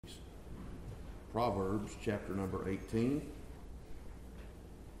Proverbs chapter number 18.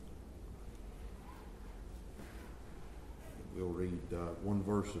 We'll read one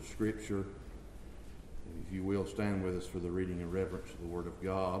verse of Scripture. And if you will, stand with us for the reading and reverence of the Word of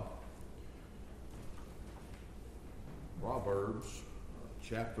God. Proverbs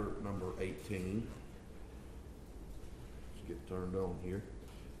chapter number 18. Let's get turned on here.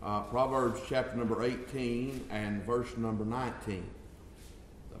 Proverbs chapter number 18 and verse number 19.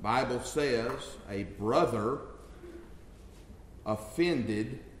 The Bible says, a brother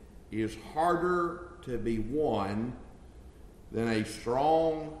offended is harder to be won than a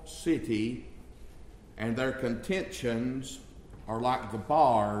strong city, and their contentions are like the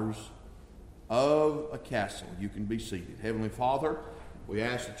bars of a castle. You can be seated. Heavenly Father, we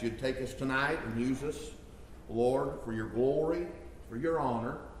ask that you'd take us tonight and use us, Lord, for your glory, for your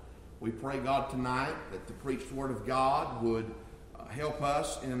honor. We pray, God, tonight that the preached word of God would help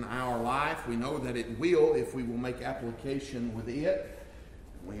us in our life. We know that it will if we will make application with it.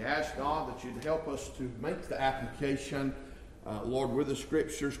 We ask, God, that you'd help us to make the application, Lord, with the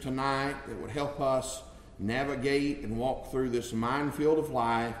Scriptures tonight that would help us navigate and walk through this minefield of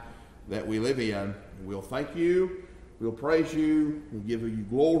life that we live in. We'll thank you, we'll praise you, we'll give you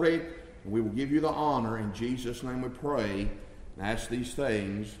glory, and we will give you the honor. In Jesus' name we pray and ask these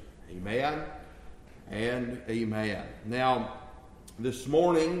things. Amen and amen. Now, this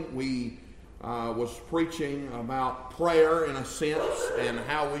morning we was preaching about prayer in a sense and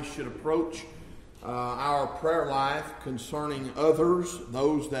how we should approach our prayer life concerning others,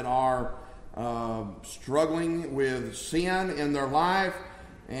 those that are struggling with sin in their life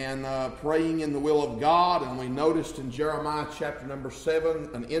and praying in the will of God. And we noticed in Jeremiah chapter number 7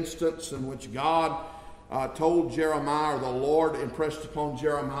 an instance in which God told Jeremiah, or the Lord impressed upon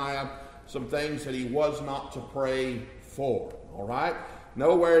Jeremiah, some things that he was not to pray for. All right?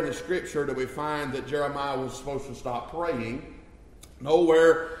 Nowhere in the Scripture do we find that Jeremiah was supposed to stop praying.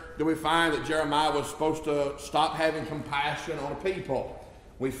 Nowhere do we find that Jeremiah was supposed to stop having compassion on people.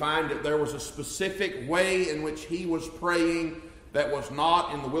 We find that there was a specific way in which he was praying that was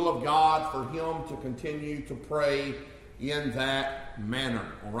not in the will of God for him to continue to pray in that manner.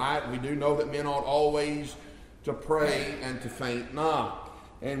 All right? We do know that men ought always to pray and to faint not.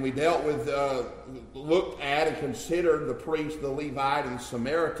 And we dealt with, looked at and considered the priest, the Levite, and the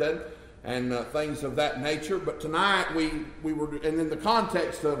Samaritan, and things of that nature. But tonight we were, and in the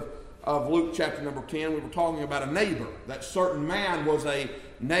context of Luke chapter number 10, we were talking about a neighbor. That certain man was a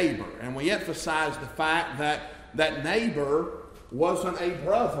neighbor. And we emphasized the fact that that neighbor wasn't a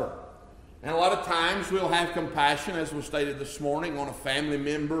brother. And a lot of times we'll have compassion, as was stated this morning, on a family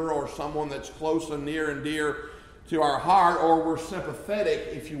member or someone that's close and near and dear to our heart, or we're sympathetic,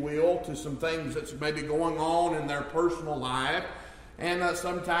 if you will, to some things that's maybe going on in their personal life. And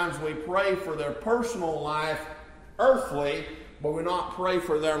sometimes we pray for their personal life earthly, but we not pray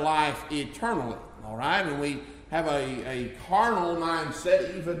for their life eternally. All right? And we have a carnal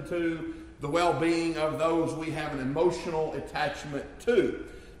mindset even to the well-being of those we have an emotional attachment to.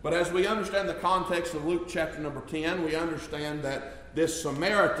 But as we understand the context of Luke chapter number 10, we understand that this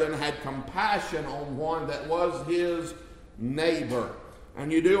Samaritan had compassion on one that was his neighbor.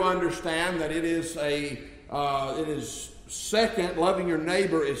 And you do understand that it is second, loving your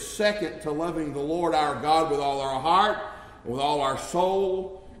neighbor is second to loving the Lord our God with all our heart, with all our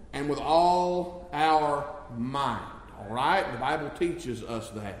soul, and with all our mind. All right? The Bible teaches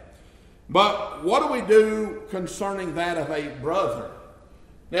us that. But what do we do concerning that of a brother?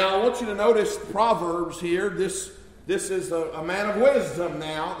 Now, I want you to notice Proverbs here. This is a man of wisdom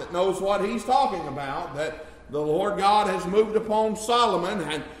now that knows what he's talking about, that the Lord God has moved upon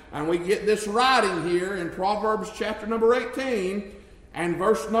Solomon, and we get this writing here in Proverbs chapter number 18 and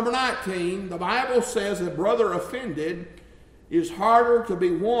verse number 19. The Bible says a brother offended is harder to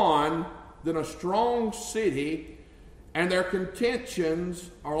be won than a strong city, and their contentions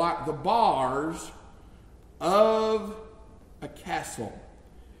are like the bars of a castle.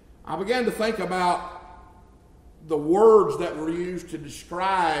 I began to think about the words that were used to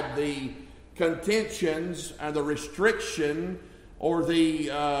describe the contentions and the restriction or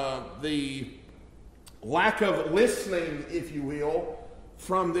the lack of listening, if you will,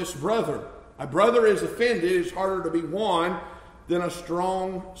 from this brother. A brother is offended is harder to be won than a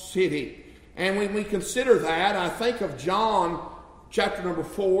strong city. And when we consider that, I think of John chapter number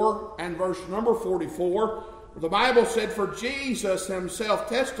 4 and verse number 44. The Bible said, for Jesus himself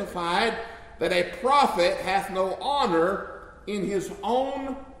testified that a prophet hath no honor in his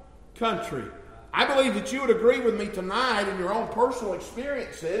own country. I believe that you would agree with me tonight in your own personal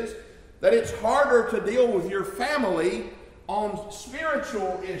experiences that it's harder to deal with your family on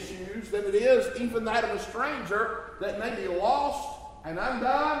spiritual issues than it is even that of a stranger that may be lost and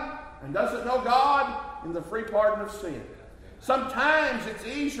undone and doesn't know God in the free pardon of sin. Sometimes it's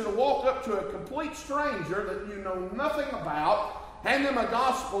easier to walk up to a complete stranger that you know nothing about, hand them a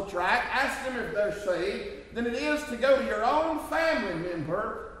gospel tract, ask them if they're saved, than it is to go to your own family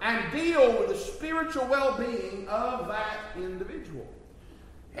member and deal with the spiritual well-being of that individual.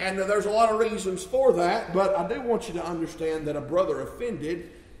 And there's a lot of reasons for that, but I do want you to understand that a brother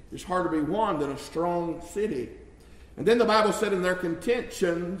offended is harder to be won than a strong city. And then the Bible said, and their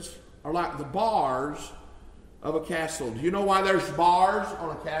contentions are like the bars of a castle. Do you know why there's bars on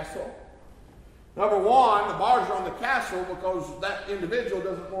a castle? Number one, the bars are on the castle because that individual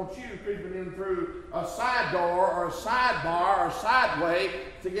doesn't want you creeping in through a side door or a sidebar or a sideway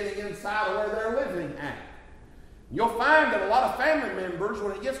to getting inside of where they're living at. You'll find that a lot of family members,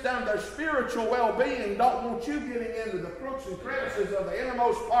 when it gets down to their spiritual well-being, don't want you getting into the crooks and crevices of the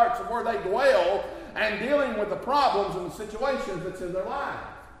innermost parts of where they dwell and dealing with the problems and the situations that's in their life.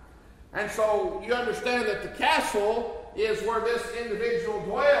 And so you understand that the castle is where this individual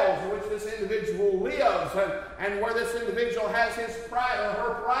dwells, in which this individual lives, and where this individual has his private or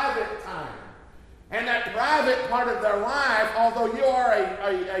her private time. And that private part of their life, although you are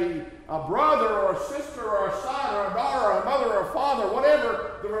a brother or a sister or a son or a daughter or a mother or a father,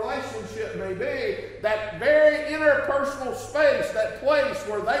 whatever the relationship may be, that very interpersonal space, that place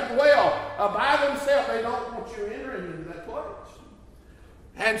where they dwell by themselves, they don't want you entering into that place.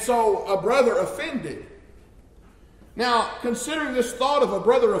 And so a brother offended. Now, considering this thought of a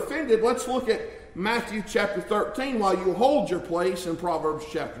brother offended, let's look at Matthew chapter 13 while you hold your place in Proverbs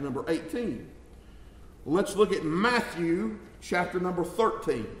chapter number 18. Let's look at Matthew chapter number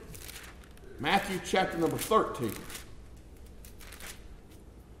 13. Matthew chapter number 13.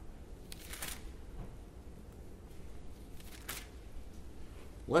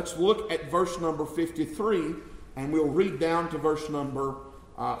 Let's look at verse number 53, and we'll read down to verse number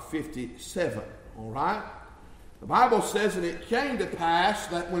 57. All right? The Bible says, and it came to pass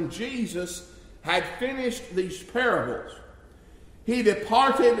that when Jesus had finished these parables, he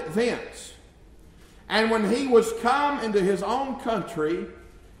departed thence. And when he was come into his own country,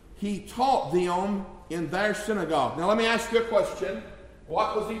 he taught them in their synagogue. Now let me ask you a question.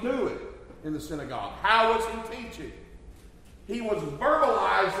 What was he doing in the synagogue? How was he teaching? He was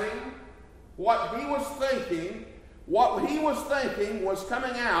verbalizing what he was thinking. What he was thinking was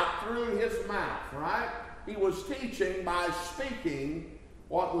coming out through his mouth, right? He was teaching by speaking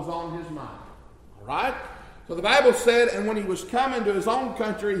what was on his mind. All right? So the Bible said, and when he was come into his own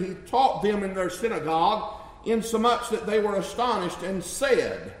country, he taught them in their synagogue, insomuch that they were astonished, and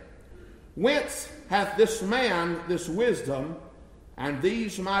said, Whence hath this man this wisdom and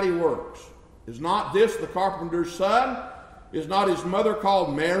these mighty works? Is not this the carpenter's son? Is not his mother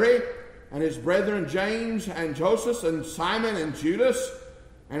called Mary, and his brethren James and Joseph and Simon and Judas,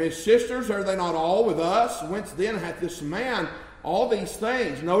 and his sisters, are they not all with us? Whence then hath this man all these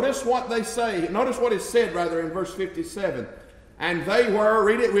things? Notice what they say. Notice what is said, rather, in verse 57. And they were,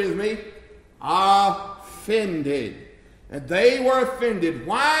 read it with me, offended. And they were offended.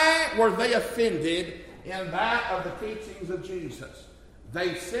 Why were they offended in that of the teachings of Jesus?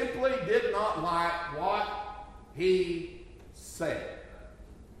 They simply did not like what he said.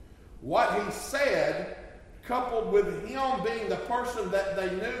 What he said, coupled with him being the person that they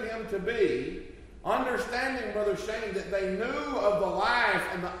knew him to be, understanding, Brother Shane, that they knew of the life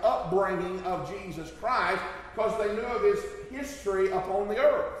and the upbringing of Jesus Christ because they knew of his history upon the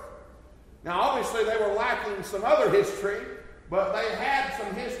earth. Now, obviously, they were lacking some other history, but they had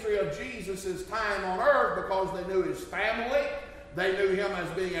some history of Jesus' time on earth because they knew his family. They knew him as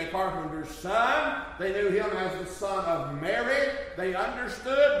being a carpenter's son. They knew him as the son of Mary. They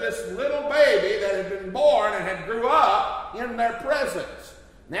understood this little baby that had been born and had grew up in their presence.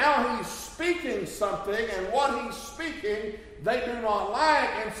 Now he's speaking something, and what he's speaking they do not like,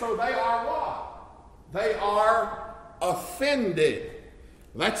 and so they are what? They are offended.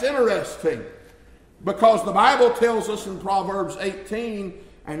 That's interesting, because the Bible tells us in Proverbs 18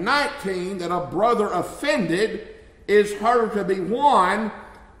 and 19 that a brother offended is harder to be won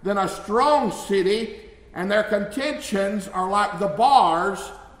than a strong city, and their contentions are like the bars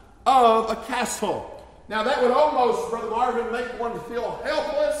of a castle. Now that would almost, Brother Marvin, make one feel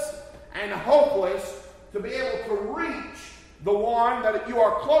helpless and hopeless to be able to reach the one that you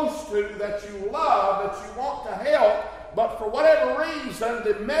are close to, that you love, that you want to help, but for whatever reason,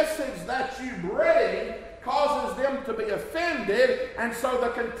 the message that you bring causes them to be offended, and so the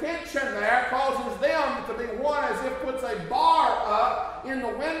contention there causes them to be one as if puts a bar up in the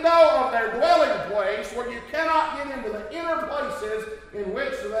window of their dwelling place where you cannot get into the inner places in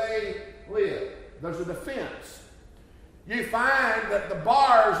which they live. There's a defense. You find that the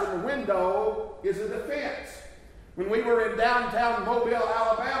bars in the window is a defense. When we were in downtown Mobile,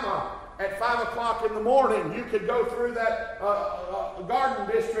 Alabama, at 5 o'clock in the morning, you could go through that garden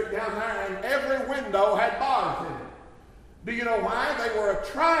district down there, and every window had bars in it. Do you know why? They were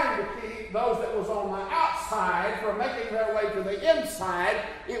trying to keep those that was on the outside from making their way to the inside.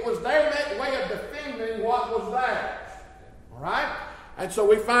 It was their way of defending what was theirs. All right? And so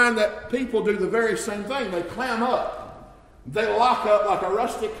we find that people do the very same thing. They clam up. They lock up like a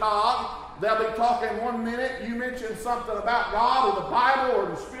rusty cog. They'll be talking one minute, you mention something about God or the Bible or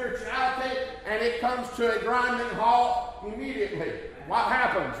the spirituality, and it comes to a grinding halt immediately. What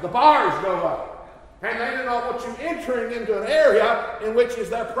happens? The bars go up. And they do not want you entering into an area in which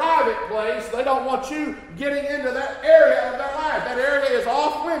is their private place. They don't want you getting into that area of their life. That area is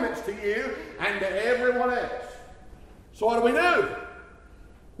off limits to you and to everyone else. So what do?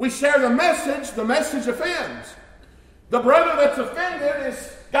 We share the message offends. The brother that's offended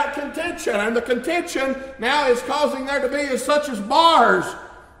is got contention, and the contention now is causing there to be as such as bars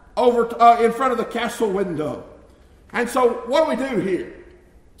over in front of the castle window. And so what do we do here?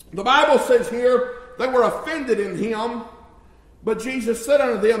 The Bible says here they were offended in him, but Jesus said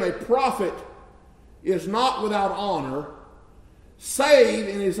unto them, a prophet is not without honor, save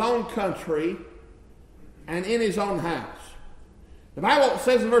in his own country and in his own house. The Bible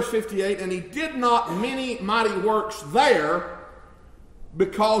says in verse 58, and he did not many mighty works there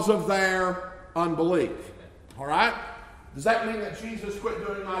because of their unbelief. All right? Does that mean that Jesus quit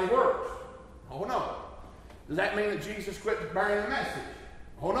doing mighty works? Oh, no. Does that mean that Jesus quit bearing the message?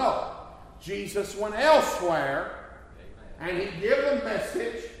 Oh, no. Jesus went elsewhere, and he gave the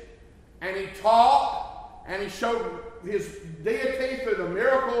message, and he taught, and he showed his deity through the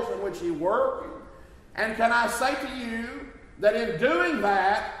miracles in which he worked. And can I say to you that in doing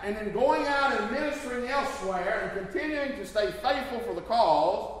that, and in going out and ministering elsewhere, and continuing to stay faithful for the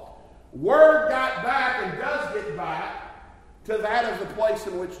cause, word got back and does get back to that of the place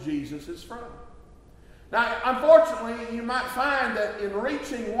in which Jesus is from. Now, unfortunately, you might find that in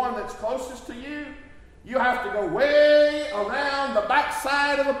reaching one that's closest to you, you have to go way around the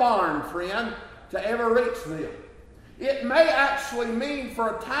backside of the barn, friend, to ever reach them. It may actually mean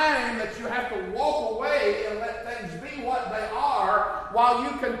for a time that you have to walk away and let things be what they are while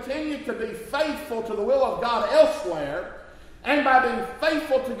you continue to be faithful to the will of God elsewhere. And by being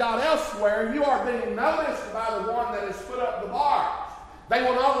faithful to God elsewhere, you are being noticed by the one that has put up the bars. They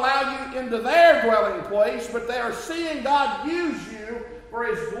will not allow you into their dwelling place, but they are seeing God use you for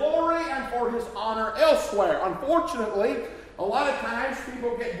his glory and for his honor elsewhere. Unfortunately, a lot of times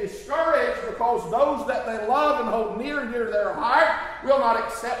people get discouraged because those that they love and hold near and dear to their heart will not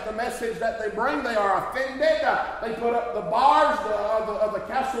accept the message that they bring. They are offended. They put up the bars of the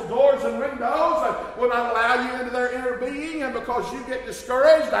castle doors and windows and will not allow you into their inner being. And because you get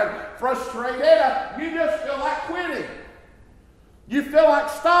discouraged and frustrated, you just feel like quitting. You feel like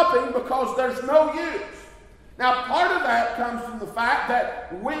stopping because there's no use. Now, part of that comes from the fact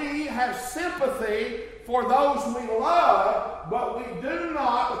that we have sympathy for those we love, but we do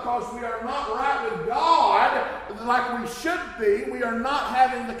not, because we are not right with God like we should be, we are not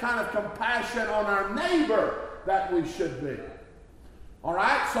having the kind of compassion on our neighbor that we should be. All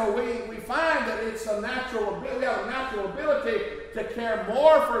right? So we find that it's a natural ability, we have a natural ability to care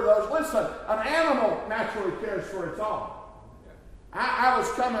more for those. Listen, an animal naturally cares for its own. I was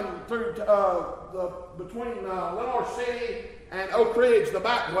coming through between Lenore City and Oak Ridge the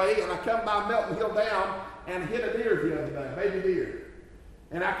back way, and I come by Melton Hill down and hit a deer the other day, baby deer.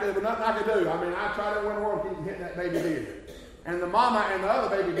 And there was nothing I could do. I mean, I tried everywhere in the world to keep hitting that baby deer. And the mama and the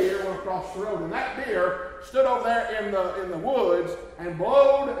other baby deer went across the road, and that deer stood over there in the woods and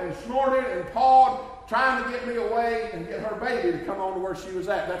blowed and snorted and pawed, trying to get me away and get her baby to come on to where she was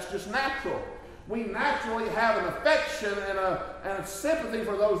at. That's just natural. We naturally have an affection and a sympathy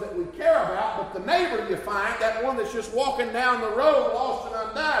for those that we care about, but the neighbor you find, that one that's just walking down the road lost and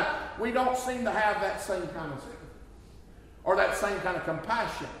undone, we don't seem to have that same kind of sympathy or that same kind of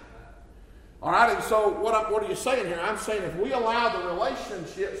compassion. All right, and so what are you saying here? I'm saying if we allow the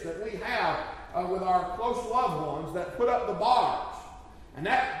relationships that we have with our close loved ones that put up the bars, and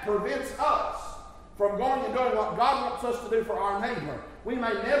that prevents us from going and doing what God wants us to do for our neighbor, we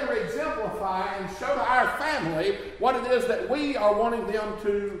may never exemplify and show to our family what it is that we are wanting them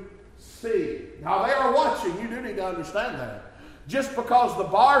to see. Now they are watching. You do need to understand that. Just because the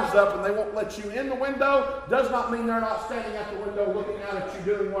bar's up and they won't let you in the window does not mean they're not standing at the window looking out at you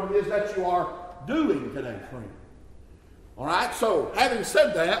doing what it is that you are doing today, friend. All right, so having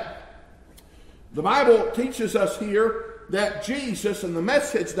said that, the Bible teaches us here that Jesus and the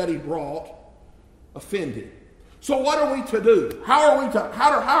message that he brought offended. So what are we to do? How are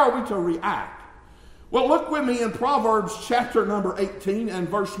we to react? Well, look with me in Proverbs chapter number 18 and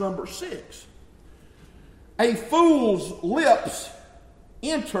verse number 6. A fool's lips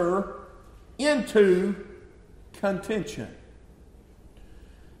enter into contention.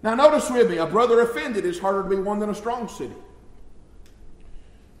 Now notice with me, a brother offended is harder to be won than a strong city.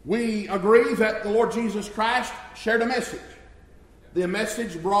 We agree that the Lord Jesus Christ shared a message. The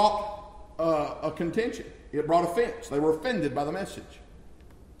message brought a contention. It brought offense. They were offended by the message.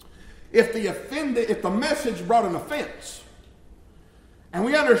 If the message brought an offense, and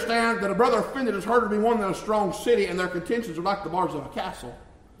we understand that a brother offended is harder to be won than a strong city, and their contentions are like the bars of a castle,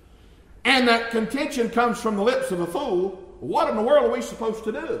 and that contention comes from the lips of a fool, what in the world are we supposed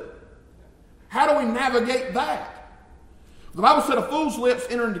to do? How do we navigate that? The Bible said a fool's lips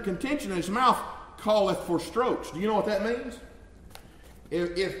enter into contention, and his mouth calleth for strokes. Do you know what that means?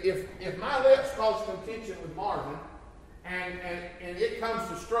 If my lips cause contention with Marvin, and it comes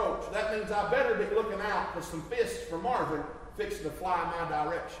to strokes, that means I better be looking out for some fists from Marvin fixing to fly in my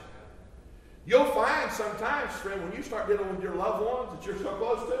direction. You'll find sometimes, friend, when you start dealing with your loved ones that you're so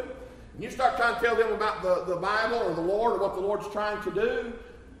close to, and you start trying to tell them about the Bible or the Lord or what the Lord's trying to do,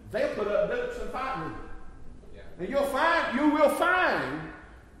 they'll put up dukes and fight with you. Yeah. And you will find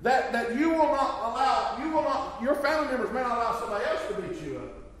that your family members may not allow somebody else to beat you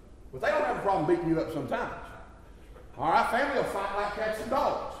up, but they don't have a problem beating you up sometimes. All right, family will fight like cats and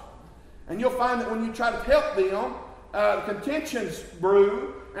dogs. And you'll find that when you try to help them, contentions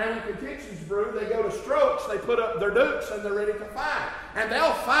brew, and when contentions brew, they go to strokes, they put up their dukes, and they're ready to fight. And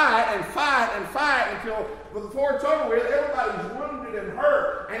they'll fight and fight and fight until, before it's over with, everybody's wounded and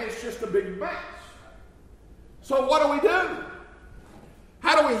hurt, and it's just a big mess. So what do we do?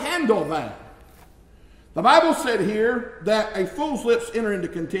 How do we handle that? The Bible said here that a fool's lips enter into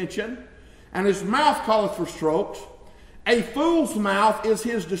contention, and his mouth calleth for strokes. A fool's mouth is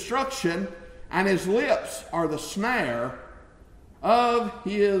his destruction, and his lips are the snare of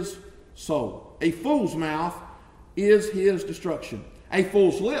his soul. A fool's mouth is his destruction. A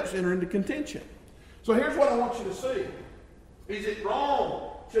fool's lips enter into contention. So here's what I want you to see. Is it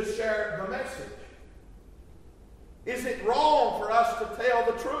wrong to share the message? Is it wrong for us to tell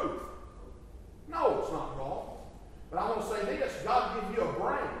the truth? No, it's not wrong. But I want to say this, God gives you a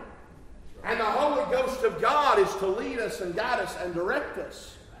brain. And the Holy Ghost of God is to lead us and guide us and direct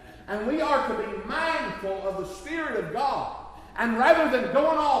us. And we are to be mindful of the Spirit of God. And rather than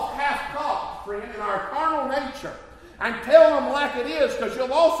going off half-cocked, friend, in our carnal nature, and tell them like it is, because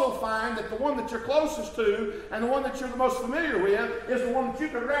you'll also find that the one that you're closest to and the one that you're the most familiar with is the one that you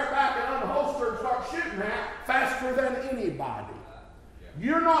can rear back and unholster and start shooting at faster than anybody.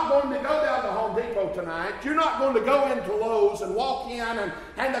 You're not going to go down to Home Depot tonight. You're not going to go into Lowe's and walk in and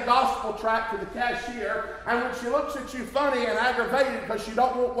hand the gospel tract to the cashier, and when she looks at you funny and aggravated because she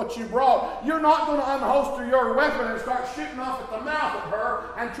don't want what you brought, you're not going to unholster your weapon and start shooting off at the mouth of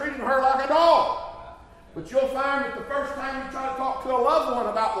her and treating her like a dog. But you'll find that the first time you try to talk to a loved one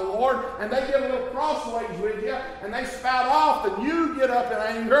about the Lord and they get a little crossways with you and they spout off, then you get up in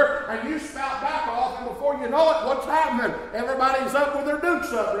anger and you spout back off, and before you know it, what's happening? Everybody's up with their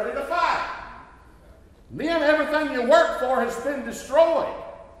dukes up, ready to fight. Then everything you worked for has been destroyed.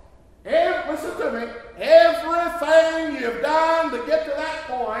 Listen to me. Everything you've done to get to that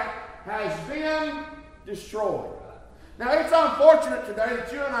point has been destroyed. Now, it's unfortunate today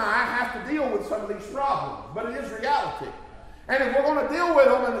that you and I have to deal with some of these problems, but it is reality. And if we're going to deal with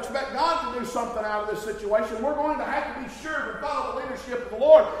them and expect God to do something out of this situation, we're going to have to be sure to follow the leadership of the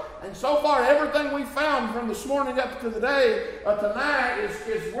Lord. And so far, everything we found from this morning up to the day tonight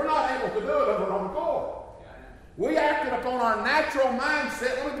is we're not able to do it of our own accord. We acted upon our natural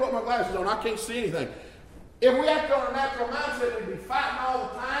mindset. Let me put my glasses on. I can't see anything. If we acted on our natural mindset, we'd be fighting all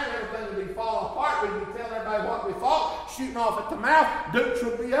the time. Everything would be falling apart. We'd be telling everybody what we thought, shooting off at the mouth. Dukes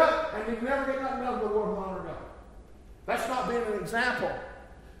would be up, and you'd never get nothing done but Lord and honor God. That's not being an example.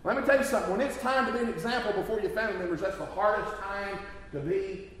 Let me tell you something. When it's time to be an example before your family members, that's the hardest time to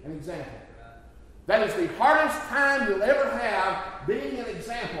be an example. That is the hardest time you'll ever have being an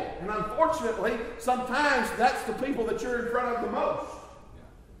example. And unfortunately, sometimes that's the people that you're in front of the most.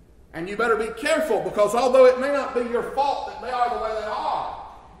 And you better be careful, because although it may not be your fault that they are the way they are,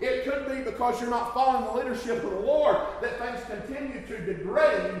 It could be because you're not following the leadership of the Lord that things continue to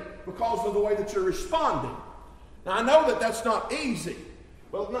degrade because of the way that you're responding. Now, I know that that's not easy.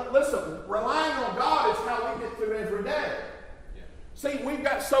 But listen, relying on God is how we get through every day. See, we've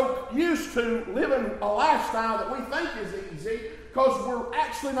got so used to living a lifestyle that we think is easy because we're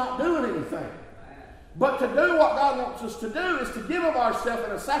actually not doing anything. But to do what God wants us to do is to give of ourselves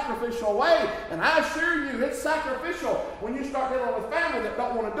in a sacrificial way. And I assure you, it's sacrificial when you start dealing with family that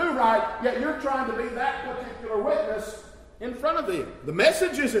don't want to do right, yet you're trying to be that particular witness in front of them. The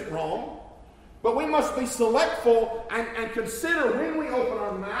message isn't wrong, but we must be selectful and consider when we open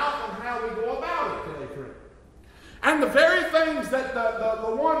our mouth and how we go about it today, friend. And the very things that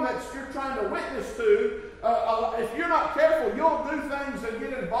the one that you're trying to witness to, if you're not careful, you'll do things and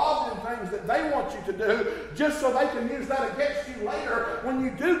get involved in things that they want you to do just so they can use that against you later when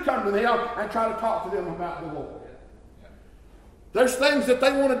you do come to them and try to talk to them about the Lord. There's things that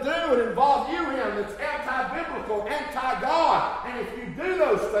they want to do and involve you in that's anti-biblical, anti-God. And if you do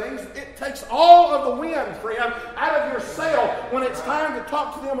those things, it takes all of the wind, friend, out of your sail when it's time to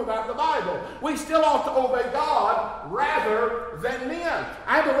talk to them about the Bible. We still ought to obey God rather than men.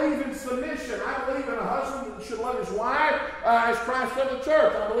 I believe in submission. I believe in a husband that should love his wife as Christ loved the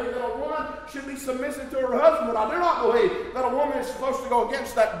church. I believe that a woman should be submissive to her husband. But I do not believe that a woman is supposed to go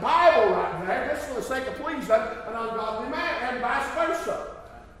against that Bible right there just for the sake of pleasing an ungodly man, and vice versa.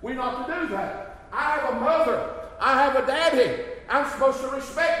 We're not to do that. I have a mother. I have a daddy. I'm supposed to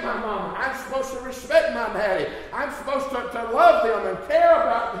respect my mama. I'm supposed to respect my daddy. I'm supposed to love them and care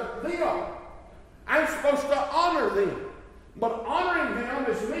about them. I'm supposed to honor them. But honoring them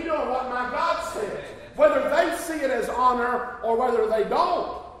is me doing what my God says. Whether they see it as honor or whether they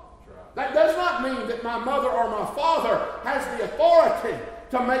don't. That does not mean that my mother or my father has the authority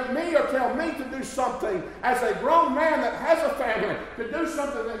to make me or tell me to do something as a grown man that has a family, to do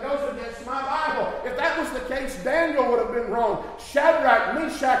something that goes against my Bible. If that was the case, Daniel would have been wrong. Shadrach,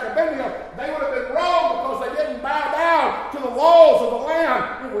 Meshach, Abednego, they would have been wrong because they didn't bow down to the laws of the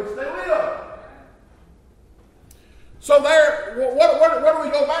land in which they lived. So there, what do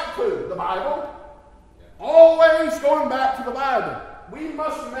we go back to? The Bible. Always going back to the Bible. We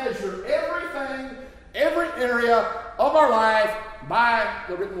must measure everything, every area of our life by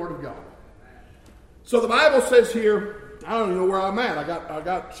the written word of God. So the Bible says here, I don't even know where I'm at. I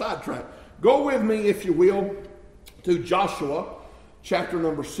got sidetracked. Go with me, if you will, to Joshua chapter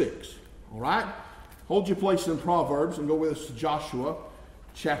number 6. All right? Hold your place in Proverbs and go with us to Joshua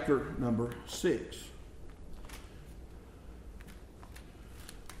chapter number 6.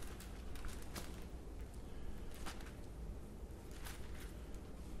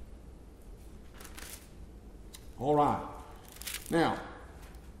 All right. Now,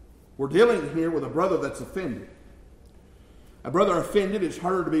 we're dealing here with a brother that's offended. A brother offended is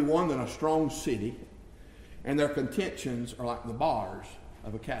harder to be won than a strong city, and their contentions are like the bars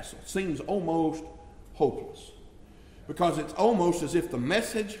of a castle. Seems almost hopeless, because it's almost as if the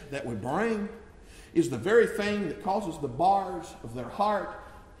message that we bring is the very thing that causes the bars of their heart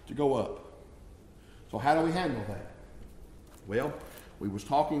to go up. So how do we handle that? Well, we was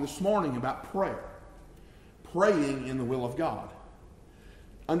talking this morning about prayer. Praying in the will of God.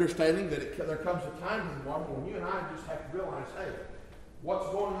 Understanding that there comes a time in the morning when you and I just have to realize, hey, what's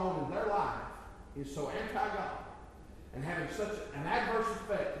going on in their life is so anti-God and having such an adverse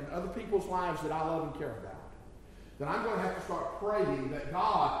effect in other people's lives that I love and care about, that I'm going to have to start praying that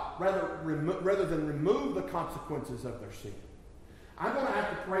God, rather than remove the consequences of their sin, I'm going to have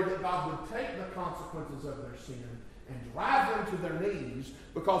to pray that God would take the consequences of their sin and drive them to their knees,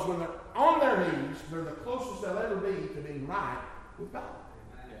 because when they're on their knees, they're the closest they'll ever be to being right with God.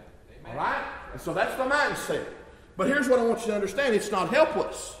 Amen. All right? And so that's the mindset. But here's what I want you to understand. It's not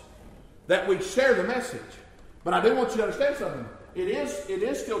helpless that we share the message. But I do want you to understand something. It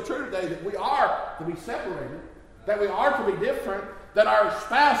is still true today that we are to be separated, that we are to be different, that our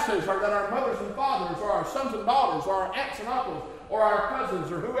spouses or that our mothers and fathers or our sons and daughters or our aunts and uncles or our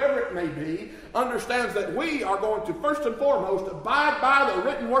cousins or whoever it may be understands that we are going to first and foremost abide by the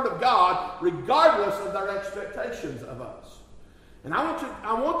written word of God regardless of their expectations of us. And I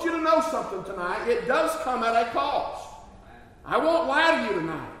want you to know something tonight. It does come at a cost. I won't lie to you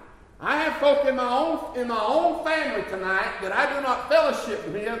tonight. I have folk in my own family tonight that I do not fellowship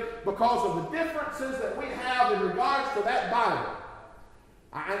with because of the differences that we have in regards to that Bible.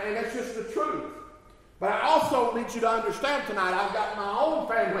 And that's just the truth. But I also need you to understand tonight, I've got my own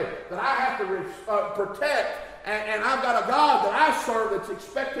family that I have to protect, and I've got a God that I serve that's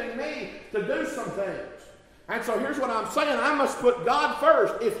expecting me to do some things. And so here's what I'm saying. I must put God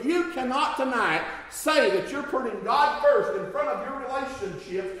first. If you cannot tonight say that you're putting God first in front of your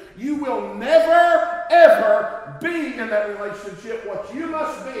relationship, you will never, ever be in that relationship. What you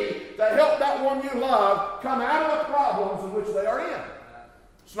must be to help that one you love come out of the problems in which they are in.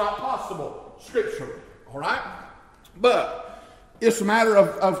 It's not possible scripturally. All right? But it's a matter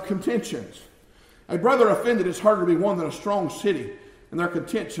of contentions. A brother offended is harder to be won than a strong city, and their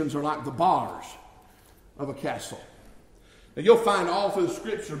contentions are like the bars of a castle. Now you'll find all through the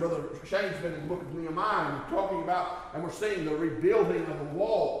scripture, Brother Shane's been in the book of Nehemiah, and we're talking about, and we're seeing the rebuilding of the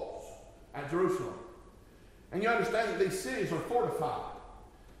walls at Jerusalem. And you understand that these cities are fortified.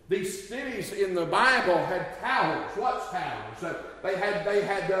 These cities in the Bible had towers. What's towers? They had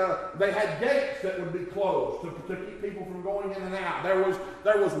gates that would be closed to keep people from going in and out.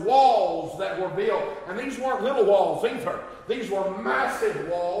 There was walls that were built, and these weren't little walls either. These were massive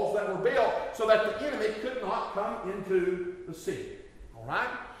walls that were built so that the enemy could not come into the city. All right?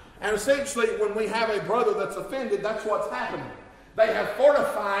 And essentially, when we have a brother that's offended, that's what's happening. They have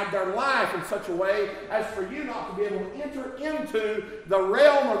fortified their life in such a way as for you not to be able to enter into the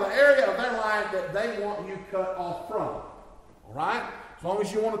realm or the area of their life that they want you cut off from. All right? As long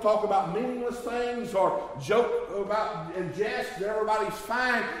as you want to talk about meaningless things or joke about and jest, everybody's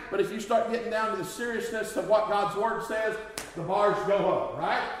fine. But if you start getting down to the seriousness of what God's Word says, the bars go up,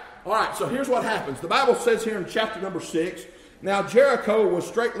 right? All right, so here's what happens. The Bible says here in chapter number 6, now Jericho was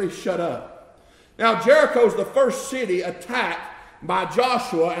straitly shut up. Now Jericho's the first city attacked by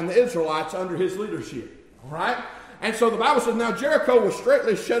Joshua and the Israelites under his leadership. All right? And so the Bible says, now Jericho was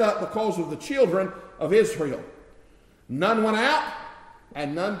straitly shut up because of the children of Israel. None went out,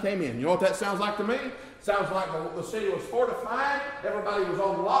 and none came in. You know what that sounds like to me? It sounds like the city was fortified, everybody was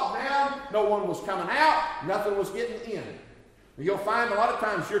on lockdown, no one was coming out, nothing was getting in. You'll find a lot of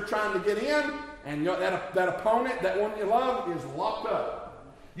times you're trying to get in, and that opponent, that one you love, is locked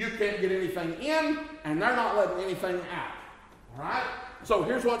up. You can't get anything in, and they're not letting anything out. All right? So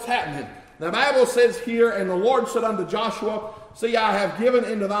here's what's happening. The Bible says here, and the Lord said unto Joshua, see, I have given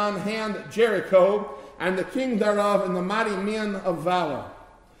into thine hand Jericho, and the king thereof, and the mighty men of valor.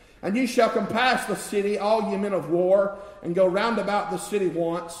 And ye shall compass the city, all ye men of war, and go round about the city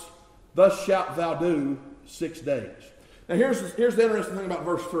once. Thus shalt thou do 6 days. Now here's the interesting thing about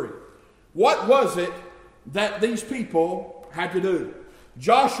verse 3. What was it that these people had to do?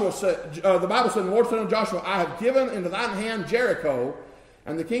 Joshua said, the Bible said, the Lord said unto Joshua, I have given into thine hand Jericho,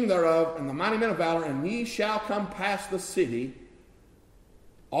 and the king thereof, and the mighty men of valor, and ye shall compass the city,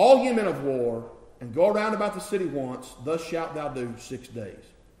 all ye men of war, and go around about the city once. Thus shalt thou do 6 days.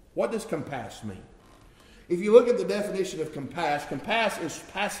 What does compass mean? If you look at the definition of compass is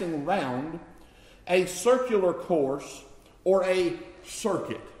passing round a circular course or a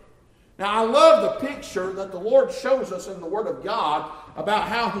circuit. Now, I love the picture that the Lord shows us in the Word of God about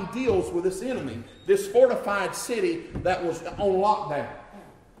how He deals with this enemy, this fortified city that was on lockdown.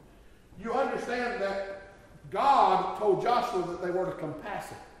 You understand that God told Joshua that they were to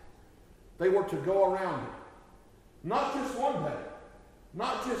compass it. They were to go around it. Not just one day,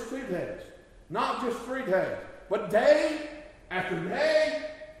 not just 2 days, not just 3 days, but day after day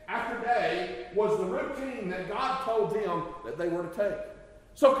after day was the routine that God told them that they were to take.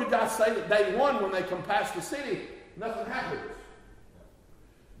 So could I say that day 1, when they compassed the city, nothing happens?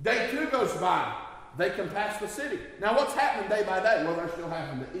 Day 2 goes by, they compass the city. Now what's happening day by day? Well, they're still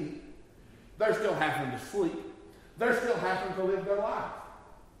having to eat. They're still having to sleep. They're still having to live their life.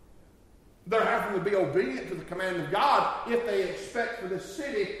 They're having to be obedient to the command of God if they expect for this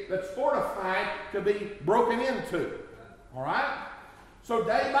city that's fortified to be broken into. All right? So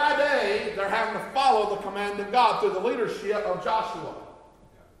day by day, they're having to follow the command of God through the leadership of Joshua.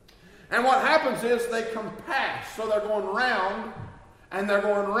 And what happens is they compass. So they're going round, and they're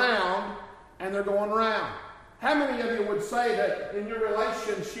going round, and they're going round. How many of you would say that in your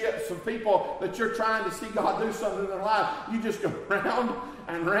relationships with people that you're trying to see God do something in their life, you just go round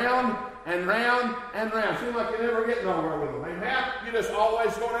and round and round and round? Seems like you never get nowhere with them. Amen? You just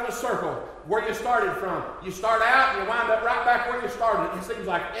always go in a circle where you started from. You start out and you wind up right back where you started. It seems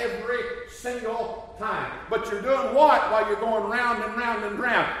like every single time. But you're doing what while you're going round and round and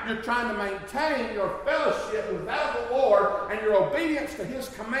round? You're trying to maintain your fellowship with that of the Lord and your obedience to His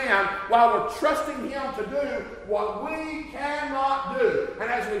command while we're trusting Him to do what we cannot do. And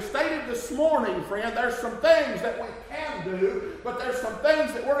as we stated this morning, friend, there's some things that we can do, but there's some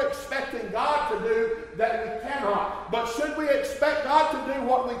things that we're expected expecting God to do that we cannot. But should we expect God to do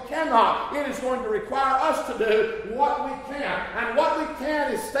what we cannot, it is going to require us to do what we can. And what we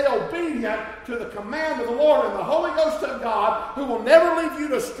can is stay obedient to the command of the Lord. And the Holy Ghost of God, who will never lead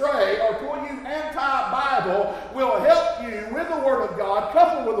you astray or pull you anti-Bible, will help you with the Word of God,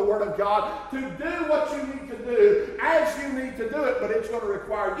 coupled with the Word of God, to do what you need to do as you need to do it. But it's going to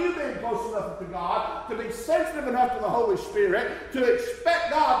require you being close enough to God, to be sensitive enough to the Holy Spirit, to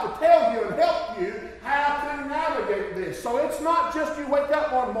expect God to tell you and help you how to navigate this. So it's not just you wake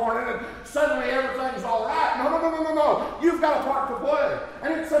up one morning and suddenly everything's all right. No. You've got a part to play.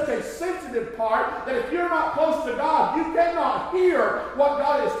 And it's such a sensitive part that if you're not close to God, you cannot hear what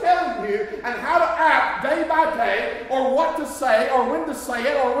God is telling you and how to act day by day, or what to say, or when to say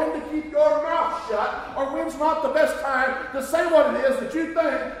it, or when to keep your mouth shut, or when's not the best time to say what it is that you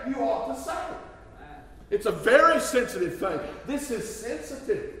think you ought to say. It's a very sensitive thing. This is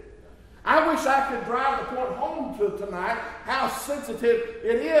sensitive. I wish I could drive the point home to tonight how sensitive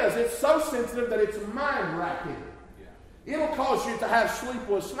it is. It's so sensitive that it's mind-racking. It'll cause you to have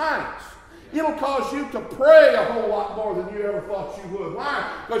sleepless nights. It'll cause you to pray a whole lot more than you ever thought you would.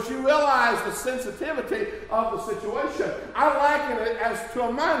 Why? Because you realize the sensitivity of the situation. I liken it as to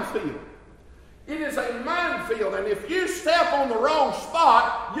a minefield. It is a minefield, and if you step on the wrong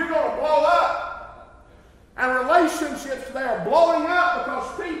spot, you're going to blow up. And relationships today are blowing up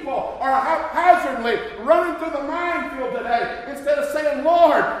because people are haphazardly running through the minefield today. Instead of saying,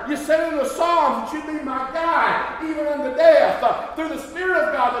 Lord, you said in the Psalms that you'd be my guide, even unto death. Through the Spirit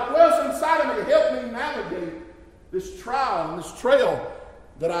of God that dwells inside of me, help me navigate this trial and this trail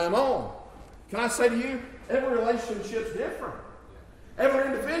that I am on. Can I say to you, every relationship's different. Every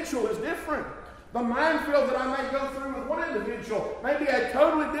individual is different. The minefield that I may go through with one individual may be a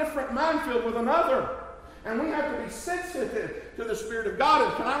totally different minefield with another. And we have to be sensitive to the Spirit of God.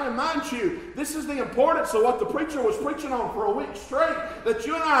 And can I remind you, this is the importance of what the preacher was preaching on for a week straight, that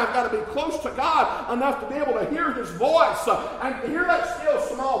you and I have got to be close to God enough to be able to hear His voice, and to hear that still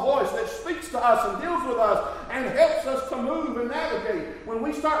small voice that speaks to us and deals with us and helps us to move and navigate. When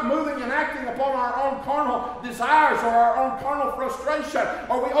we start moving and acting upon our own carnal desires or our own carnal frustration,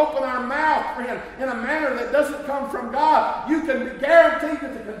 or we open our mouth in a manner that doesn't come from God, you can be guaranteed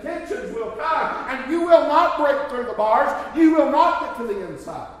that the contentions will come, and you will not break through the bars. You will not get to the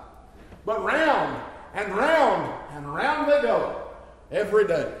inside. But round and round and round they go every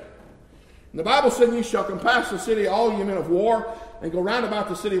day. And the Bible said, "You shall compass the city, all you men of war, and go round about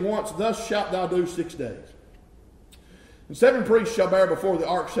the city once. Thus shalt thou do 6 days. And 7 priests shall bear before the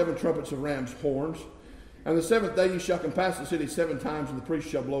ark 7 trumpets of ram's horns. And the 7th day you shall compass the city 7 times, and the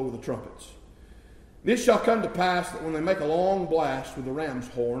priests shall blow with the trumpets. This shall come to pass that when they make a long blast with the ram's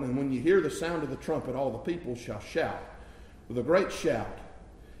horn, and when you hear the sound of the trumpet, all the people shall shout with a great shout,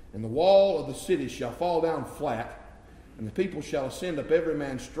 and the wall of the city shall fall down flat, and the people shall ascend up every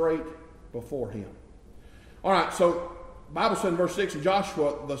man straight before him." All right, so the Bible said in verse 6, "And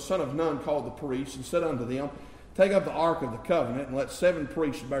Joshua the son of Nun called the priests, and said unto them, Take up the ark of the covenant, and let 7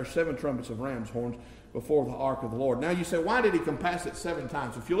 priests bear 7 trumpets of ram's horns before the ark of the Lord." Now you say, why did he compass it 7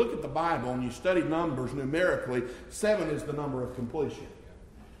 times? If you look at the Bible and you study numbers numerically, 7 is the number of completion.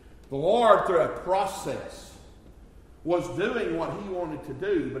 The Lord, through a process, was doing what He wanted to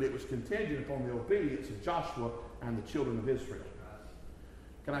do, but it was contingent upon the obedience of Joshua and the children of Israel.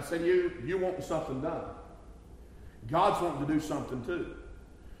 Can I say to you, you want something done. God's wanting to do something too.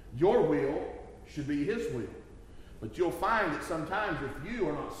 Your will should be His will. But you'll find that sometimes if you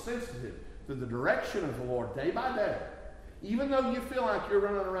are not sensitive to the direction of the Lord day by day, even though you feel like you're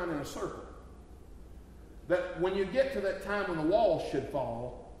running around in a circle, that when you get to that time when the wall should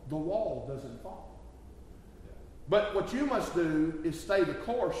fall, the wall doesn't fall. But what you must do is stay the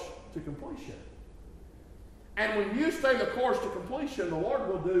course to completion. And when you stay the course to completion, the Lord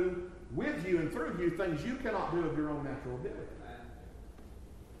will do with you and through you things you cannot do of your own natural ability.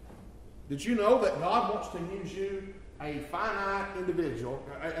 Did you know that God wants to use you, a finite individual,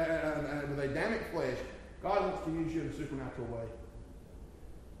 with Adamic flesh? God wants to use you in a supernatural way.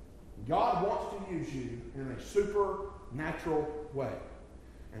 God wants to use you in a supernatural way.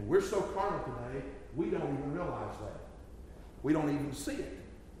 And we're so carnal today, we don't even realize that. We don't even see it.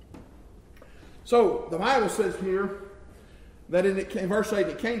 So, the Bible says here that in verse 8,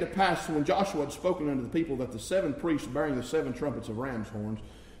 it came to pass when Joshua had spoken unto the people that the 7 priests bearing the 7 trumpets of ram's horns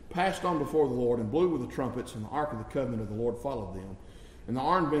passed on before the Lord and blew with the trumpets, and the ark of the covenant of the Lord followed them. And the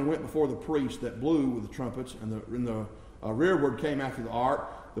iron men went before the priests that blew with the trumpets, and the rearward came after the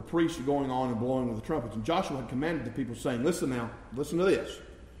ark, the priests going on and blowing with the trumpets. And Joshua had commanded the people, saying, listen to this.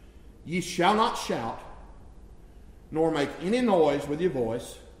 Ye shall not shout, nor make any noise with your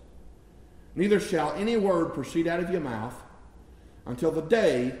voice, neither shall any word proceed out of your mouth until the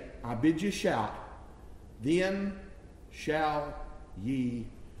day I bid you shout. Then shall ye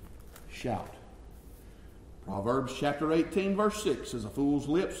shout. Proverbs chapter 18, verse 6 says, a fool's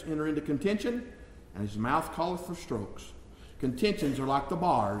lips enter into contention, and his mouth calleth for strokes. Contentions are like the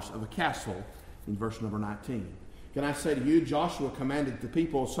bars of a castle, in verse number 19. Can I say to you, Joshua commanded the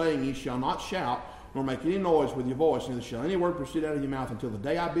people, saying, ye shall not shout, nor make any noise with your voice, neither shall any word proceed out of your mouth until the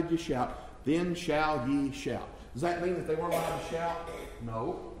day I bid you shout, then shall ye shout. Does that mean that they weren't allowed to shout?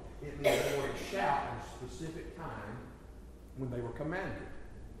 No. It means they were to shout at a specific time when they were commanded.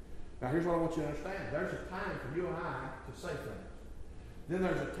 Now here's what I want you to understand. There's a time for you and I to say things. Then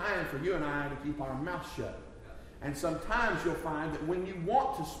there's a time for you and I to keep our mouth shut. And sometimes you'll find that when you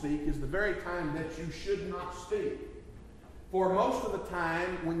want to speak is the very time that you should not speak. For most of the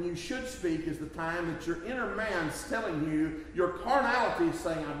time, when you should speak is the time that your inner man's telling you, your carnality is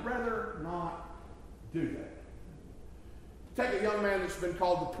saying, I'd rather not do that. Take a young man that's been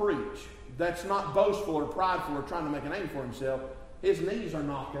called to preach, that's not boastful or prideful or trying to make a name for himself. His knees are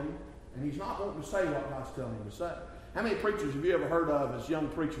knocking, and he's not wanting to say what God's telling him to say. How many preachers have you ever heard of as young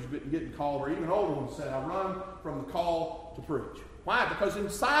preachers getting called, or even older ones said, I run from the call to preach? Why? Because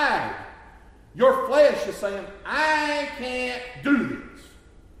inside, your flesh is saying, I can't do this.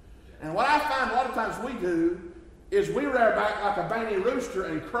 And what I find a lot of times we do is we rear back like a banny rooster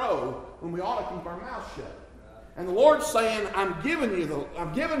and crow when we ought to keep our mouth shut. And the Lord's saying, I'm giving you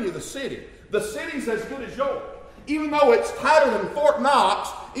the city. The city's as good as yours. Even though it's tighter than Fort Knox,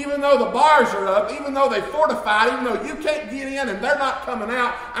 even though the bars are up, even though they fortified, even though you can't get in and they're not coming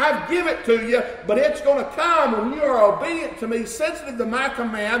out, I've given it to you, but it's going to come when you are obedient to me, sensitive to my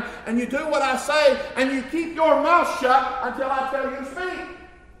command, and you do what I say, and you keep your mouth shut until I tell you to speak.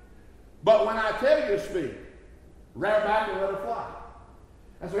 But when I tell you to speak, rear back and let it fly.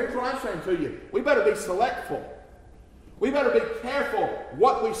 And so here's what I'm saying to you. We better be selectful. We better be careful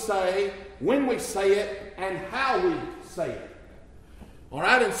what we say, when we say it, and how we say it. All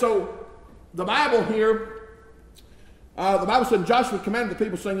right, and so the Bible here, the Bible said, Joshua commanded the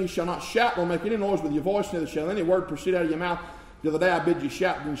people, saying, ye shall not shout, nor make any noise with your voice, neither shall any word proceed out of your mouth. The other day I bid you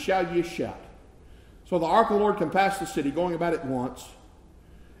shout, then shall ye shout. So the ark of the Lord compassed the city, going about it once.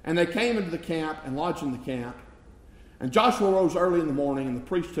 And they came into the camp and lodged in the camp. And Joshua rose early in the morning, and the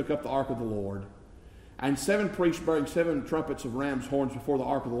priests took up the ark of the Lord. And 7 priests bearing 7 trumpets of ram's horns before the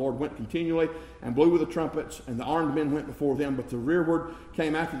ark of the Lord went continually and blew with the trumpets, and the armed men went before them. But the rearward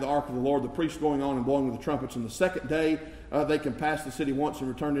came after the ark of the Lord, the priests going on and blowing with the trumpets. And the second day they compassed the city once and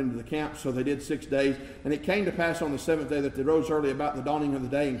returned into the camp. So they did 6 days. And it came to pass on the 7th day that they rose early about the dawning of the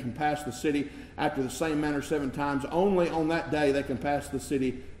day and compassed the city after the same manner 7 times. Only on that day they compassed the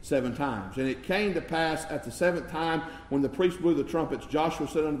city 7 times. And it came to pass at the 7th time, when the priests blew the trumpets, Joshua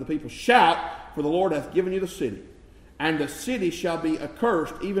said unto the people, shout, for the Lord hath given you the city. And the city shall be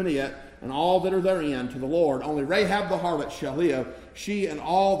accursed, even it, and all that are therein, to the Lord. Only Rahab the harlot shall live, she and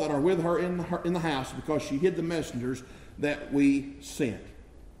all that are with her in the house, because she hid the messengers that we sent.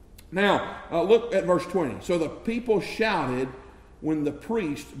 Now, look at verse 20. So the people shouted when the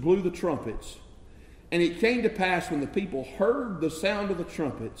priest blew the trumpets. And it came to pass when the people heard the sound of the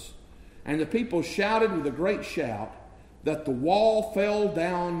trumpets, and the people shouted with a great shout, that the wall fell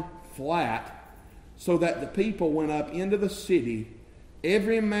down flat, so that the people went up into the city,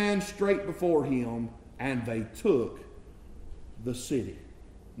 every man straight before him, and they took the city.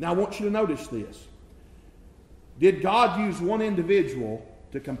 Now I want you to notice this. Did God use one individual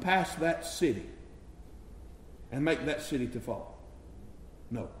to compass that city and make that city to fall?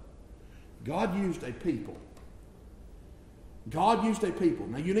 No. God used a people. God used a people.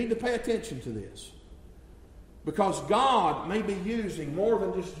 Now you need to pay attention to this, because God may be using more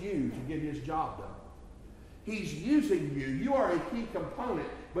than just you to get his job done. He's using you. You are a key component,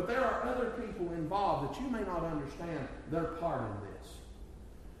 but there are other people involved that you may not understand their part in this.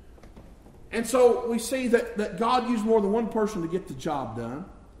 And so we see that God used more than one person to get the job done.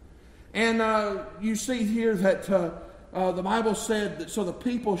 And you see here that the Bible said that, so the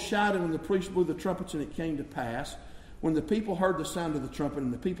people shouted when the priest blew the trumpets, and it came to pass, when the people heard the sound of the trumpet,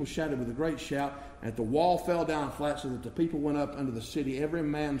 and the people shouted with a great shout, and the wall fell down flat, so that the people went up unto the city, every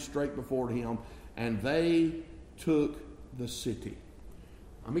man straight before him, and they took the city.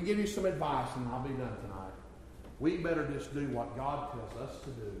 Let me give you some advice, and I'll be done tonight. We better just do what God tells us to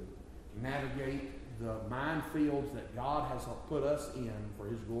do. Navigate the minefields that God has put us in for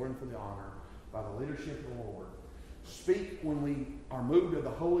his glory and for the honor by the leadership of the Lord. Speak when we are moved of the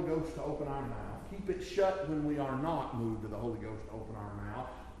Holy Ghost to open our mouth. Keep it shut when we are not moved of the Holy Ghost to open our mouth.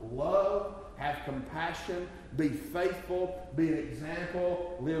 love, have compassion, be faithful, be an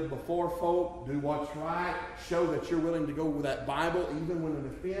example, live before folk, do what's right, show that you're willing to go with that Bible even when it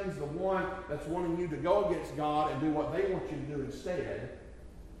offends the one that's wanting you to go against God and do what they want you to do instead.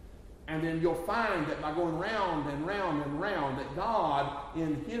 And then you'll find that by going round and round and round, that God,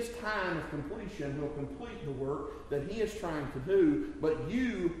 in His time of completion, will complete the work that He is trying to do. But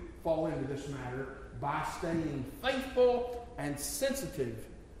you fall into this matter by staying faithful and sensitive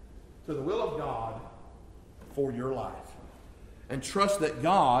to the will of God for your life. And trust that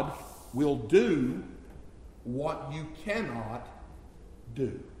God will do what you cannot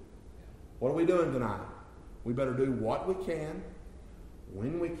do. What are we doing tonight? We better do what we can,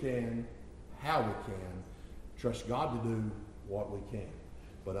 when we can, how we can. Trust God to do what we can.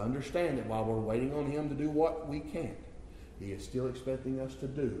 But understand that while we're waiting on Him to do what we can't, He is still expecting us to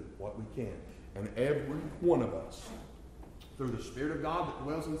do what we can. And every one of us, through the Spirit of God that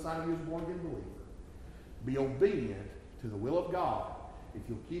dwells inside of you as a born-again believer, be obedient to the will of God. If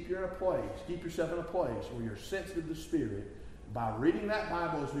you'll keep yourself in a place where you're sensitive to the Spirit, by reading that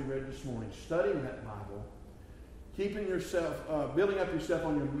Bible as we read this morning, studying that Bible, keeping yourself, building up yourself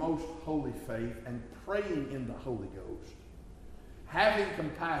on your most holy faith, and praying in the Holy Ghost, having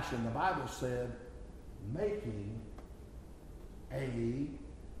compassion, the Bible said, making a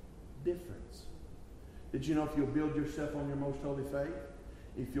difference. Did you know if you'll build yourself on your most holy faith,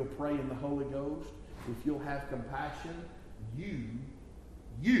 if you'll pray in the Holy Ghost, if you'll have compassion, the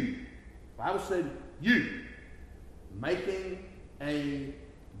Bible said making a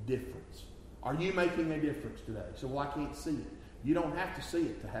difference. Are you making a difference today? So, well, I can't see it. You don't have to see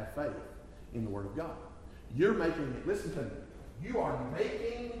it to have faith in the Word of God. You're making it. Listen to me. You are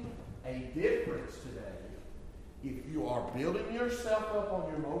making a difference today if you are building yourself up on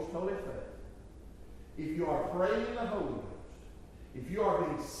your most holy faith, if you are praying in the Holy Ghost, if you are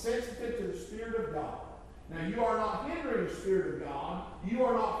being sensitive to the Spirit of God. Now, you are not hindering the Spirit of God. You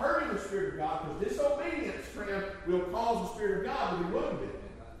are not hurting the Spirit of God, because disobedience, friend, will cause the Spirit of God to be wounded.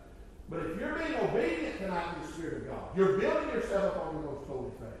 But if you're being obedient tonight to the Spirit of God, you're building yourself up on your most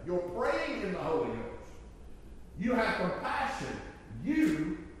holy faith, you're praying in the Holy Ghost, you have compassion,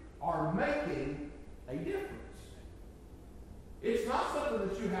 you are making a difference. It's not something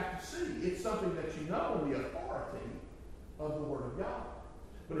that you have to see. It's something that you know in the authority of the Word of God.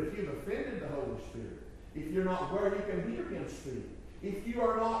 But if you've offended the Holy Spirit, if you're not where you can hear Him speak, if you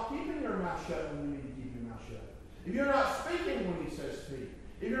are not keeping your mouth shut when you need to keep your mouth shut, if you're not speaking when He says speak,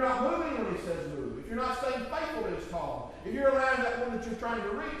 if you're not moving when He says move, if you're not staying faithful to His call, if you're allowing that one that you're trying to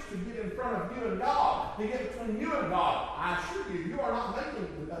reach to get in front of you and God, to get between you and God, I assure you, you are not making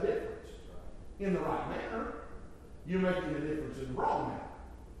a difference in the right manner. You're making a difference in the wrong manner.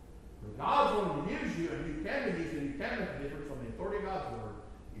 When God's wanting to use you, and you can be used, and you can make a difference on the authority of God's Word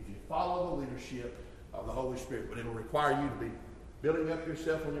if you follow the leadership of the Holy Spirit. But it'll require you to be building up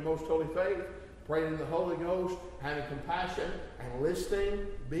yourself on your most holy faith, praying in the Holy Ghost, having compassion, and listening,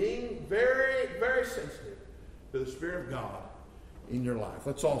 being very, very sensitive to the Spirit of God in your life.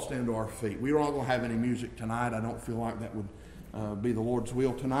 Let's all stand to our feet. We're not going to have any music tonight. I don't feel like that would be the Lord's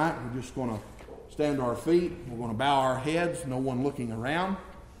will tonight. We're just going to stand to our feet. We're going to bow our heads, no one looking around.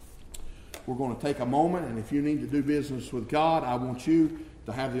 We're going to take a moment, and if you need to do business with God, I want you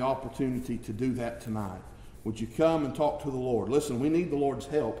to have the opportunity to do that tonight. Would you come and talk to the Lord? Listen, we need the Lord's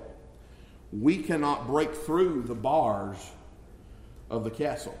help. We cannot break through the bars of the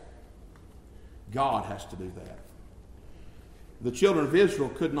castle. God has to do that. The children of Israel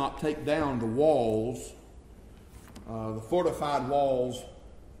could not take down the walls, the fortified walls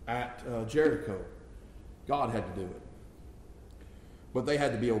at Jericho. God had to do it. But they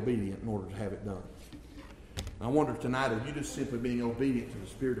had to be obedient in order to have it done. I wonder tonight, are you just simply being obedient to the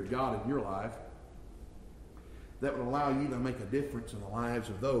Spirit of God in your life that would allow you to make a difference in the lives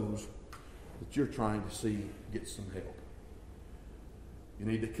of those that you're trying to see get some help? You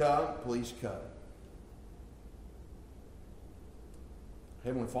need to come, please come.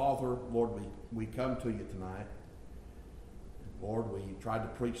 Heavenly Father, Lord, we come to you tonight. Lord, we tried to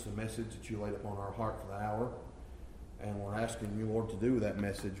preach the message that you laid upon our heart for the hour, and we're asking you, Lord, to do with that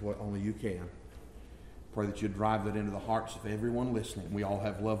message what only you can. Pray that you drive that into the hearts of everyone listening. We all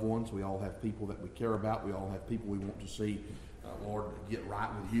have loved ones. We all have people that we care about. We all have people we want to see, Lord, get right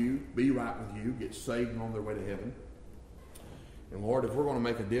with you, be right with you, get saved and on their way to heaven. And Lord, if we're going to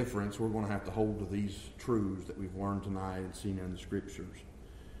make a difference, we're going to have to hold to these truths that we've learned tonight and seen in the Scriptures.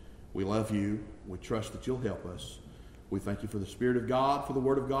 We love you. We trust that you'll help us. We thank you for the Spirit of God, for the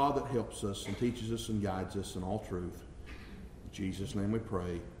Word of God that helps us and teaches us and guides us in all truth. In Jesus' name we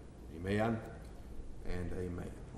pray. Amen.